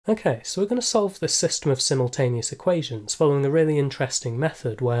Okay, so we're going to solve this system of simultaneous equations following a really interesting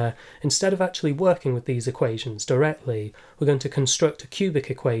method where, instead of actually working with these equations directly, we're going to construct a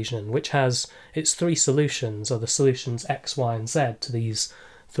cubic equation which has its three solutions, or the solutions x, y and z to these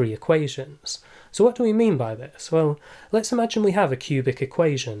three equations. So what do we mean by this? Well, let's imagine we have a cubic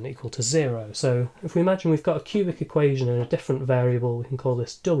equation equal to 0. So if we imagine we've got a cubic equation in a different variable, we can call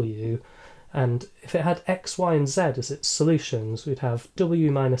this w, and if it had x, y and z as its solutions, we'd have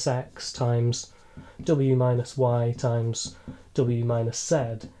w minus x times w minus y times w minus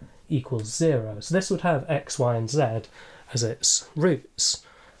z equals 0. So this would have x, y and z as its roots.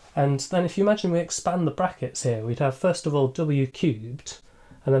 And then if you imagine we expand the brackets here, we'd have first of all w cubed,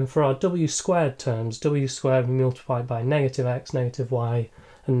 and then for our w squared terms, w squared we multiply by negative x, negative y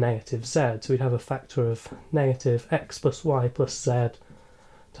and negative z. So we'd have a factor of negative x plus y plus z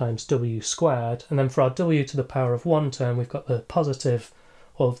times w squared, and then for our w to the power of 1 term we've got the positive,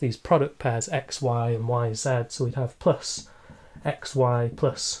 all of these product pairs x, y and y, z, so we'd have plus xy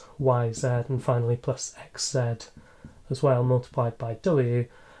plus yz and finally plus xz as well multiplied by w,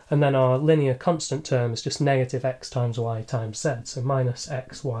 and then our linear constant term is just negative x times y times z, so minus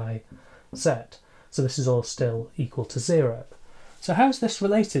x, y, z. So this is all still equal to 0. So how is this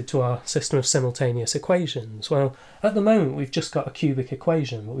related to our system of simultaneous equations? Well, at the moment we've just got a cubic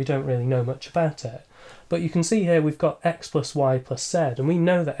equation, but we don't really know much about it. But you can see here we've got x plus y plus z, and we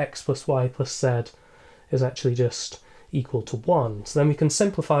know that x plus y plus z is actually just equal to 1. So then we can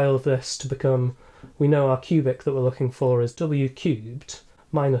simplify all of this to become, we know our cubic that we're looking for is w cubed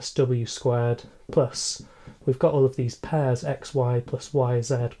minus w squared plus, we've got all of these pairs xy plus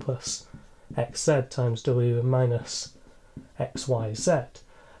yz plus xz times w and minus xyz.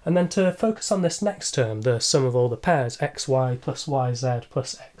 And then to focus on this next term, the sum of all the pairs xy plus yz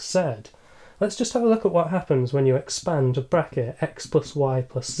plus xz, let's just have a look at what happens when you expand a bracket x plus y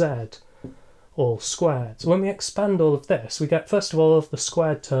plus z all squared. So when we expand all of this, we get first of all of the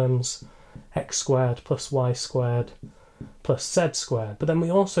squared terms x squared plus y squared plus z squared, but then we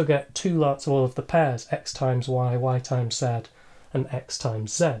also get two lots of all of the pairs x times y, y times z and x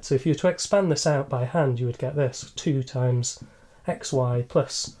times z. So if you were to expand this out by hand, you would get this 2 times xy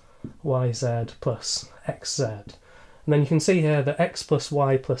plus yz plus xz. And then you can see here that x plus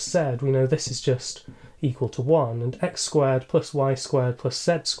y plus z, we know this is just equal to 1, and x squared plus y squared plus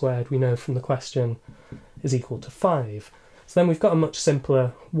z squared, we know from the question, is equal to 5. So then we've got a much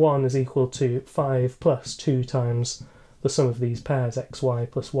simpler 1 is equal to 5 plus 2 times the sum of these pairs xy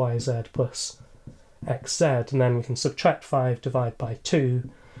plus yz plus xz, and then we can subtract 5, divide by 2.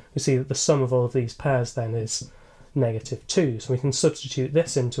 We see that the sum of all of these pairs then is negative 2, so we can substitute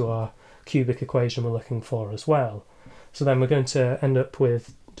this into our cubic equation we're looking for as well. So then we're going to end up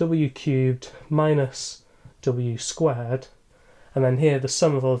with w cubed minus w squared, and then here the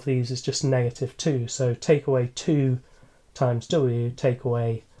sum of all of these is just negative 2, so take away 2 times w, take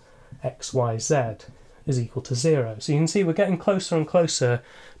away xyz is equal to 0. So you can see we're getting closer and closer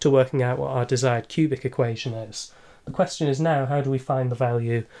to working out what our desired cubic equation is. The question is now, how do we find the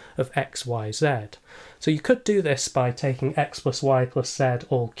value of x, y, z? So you could do this by taking x plus y plus z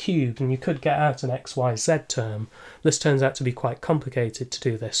all cubed, and you could get out an x, y, z term. This turns out to be quite complicated to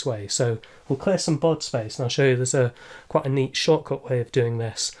do this way, so we'll clear some board space and I'll show you there's quite a neat shortcut way of doing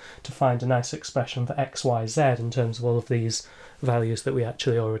this to find a nice expression for x, y, z in terms of all of these values that we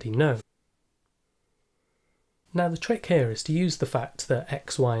actually already know. Now the trick here is to use the fact that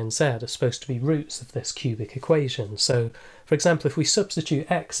x, y and z are supposed to be roots of this cubic equation. So for example, if we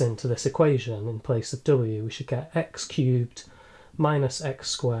substitute x into this equation in place of w, we should get x cubed minus x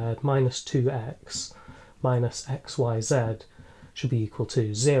squared minus 2x minus xyz should be equal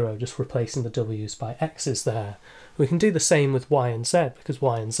to 0, just replacing the w's by x's there. We can do the same with y and z, because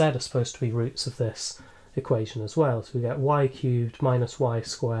y and z are supposed to be roots of this equation as well. So we get y cubed minus y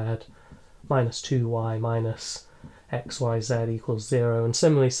squared minus 2y minus xyz equals 0, and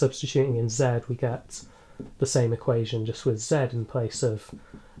similarly substituting in z we get the same equation just with z in place of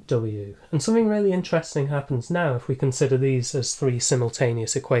w. And something really interesting happens now if we consider these as three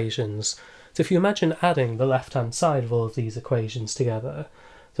simultaneous equations. So if you imagine adding the left hand side of all of these equations together,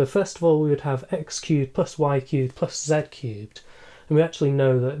 so first of all we would have x cubed plus y cubed plus z cubed, and we actually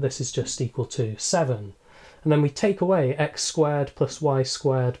know that this is just equal to 7. And then we take away x squared plus y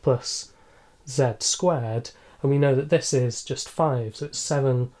squared plus z squared, and we know that this is just 5, so it's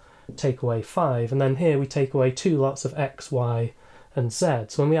 7 take away 5, and then here we take away two lots of x, y and z.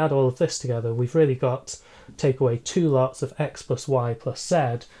 So when we add all of this together, we've really got take away two lots of x plus y plus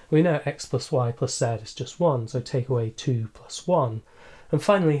z. We know x plus y plus z is just 1, so take away 2 plus 1. And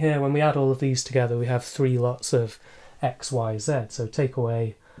finally here, when we add all of these together, we have three lots of x, y, z, so take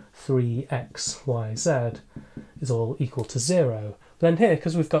away 3x, y, z is all equal to 0. But then here,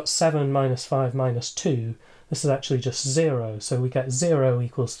 because we've got 7 minus 5 minus 2, this is actually just 0, so we get 0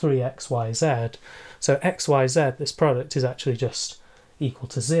 equals 3x, y, z. So x, y, z, this product is actually just equal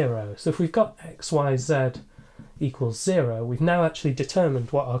to 0. So if we've got x, y, z equals 0, we've now actually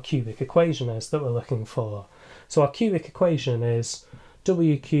determined what our cubic equation is that we're looking for. So our cubic equation is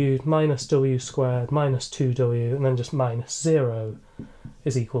w cubed minus w squared minus 2w and then just minus 0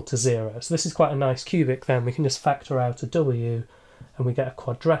 is equal to 0. So this is quite a nice cubic then. We can just factor out a w and we get a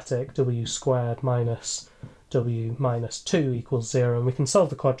quadratic, w squared minus w minus 2 equals 0. And we can solve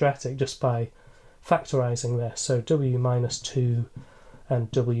the quadratic just by factorising this. So w minus 2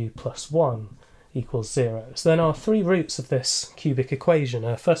 and w plus 1 equals 0. So then our three roots of this cubic equation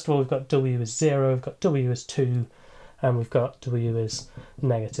are, first of all, we've got w is 0, we've got w is 2, and we've got w is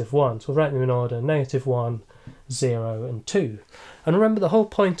negative 1. So we'll write them in order, negative 1, 0, and 2. And remember, the whole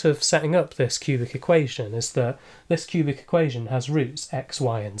point of setting up this cubic equation is that this cubic equation has roots x,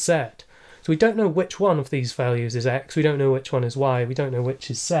 y, and z. So we don't know which one of these values is x, we don't know which one is y, we don't know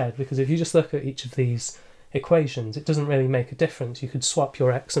which is z, because if you just look at each of these equations, it doesn't really make a difference. You could swap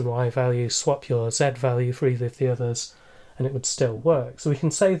your x and y values, swap your z value for either of the others, and it would still work. So we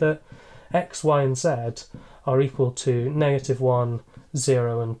can say that x, y, and z are equal to negative 1,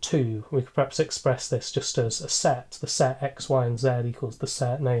 0, and 2. We could perhaps express this just as a set. The set x, y, and z equals the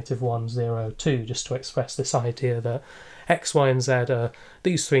set negative 1, 0, 2, just to express this idea that x, y, and z are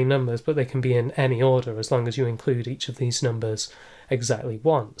these three numbers, but they can be in any order as long as you include each of these numbers exactly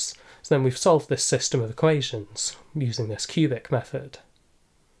once. So then we've solved this system of equations using this cubic method.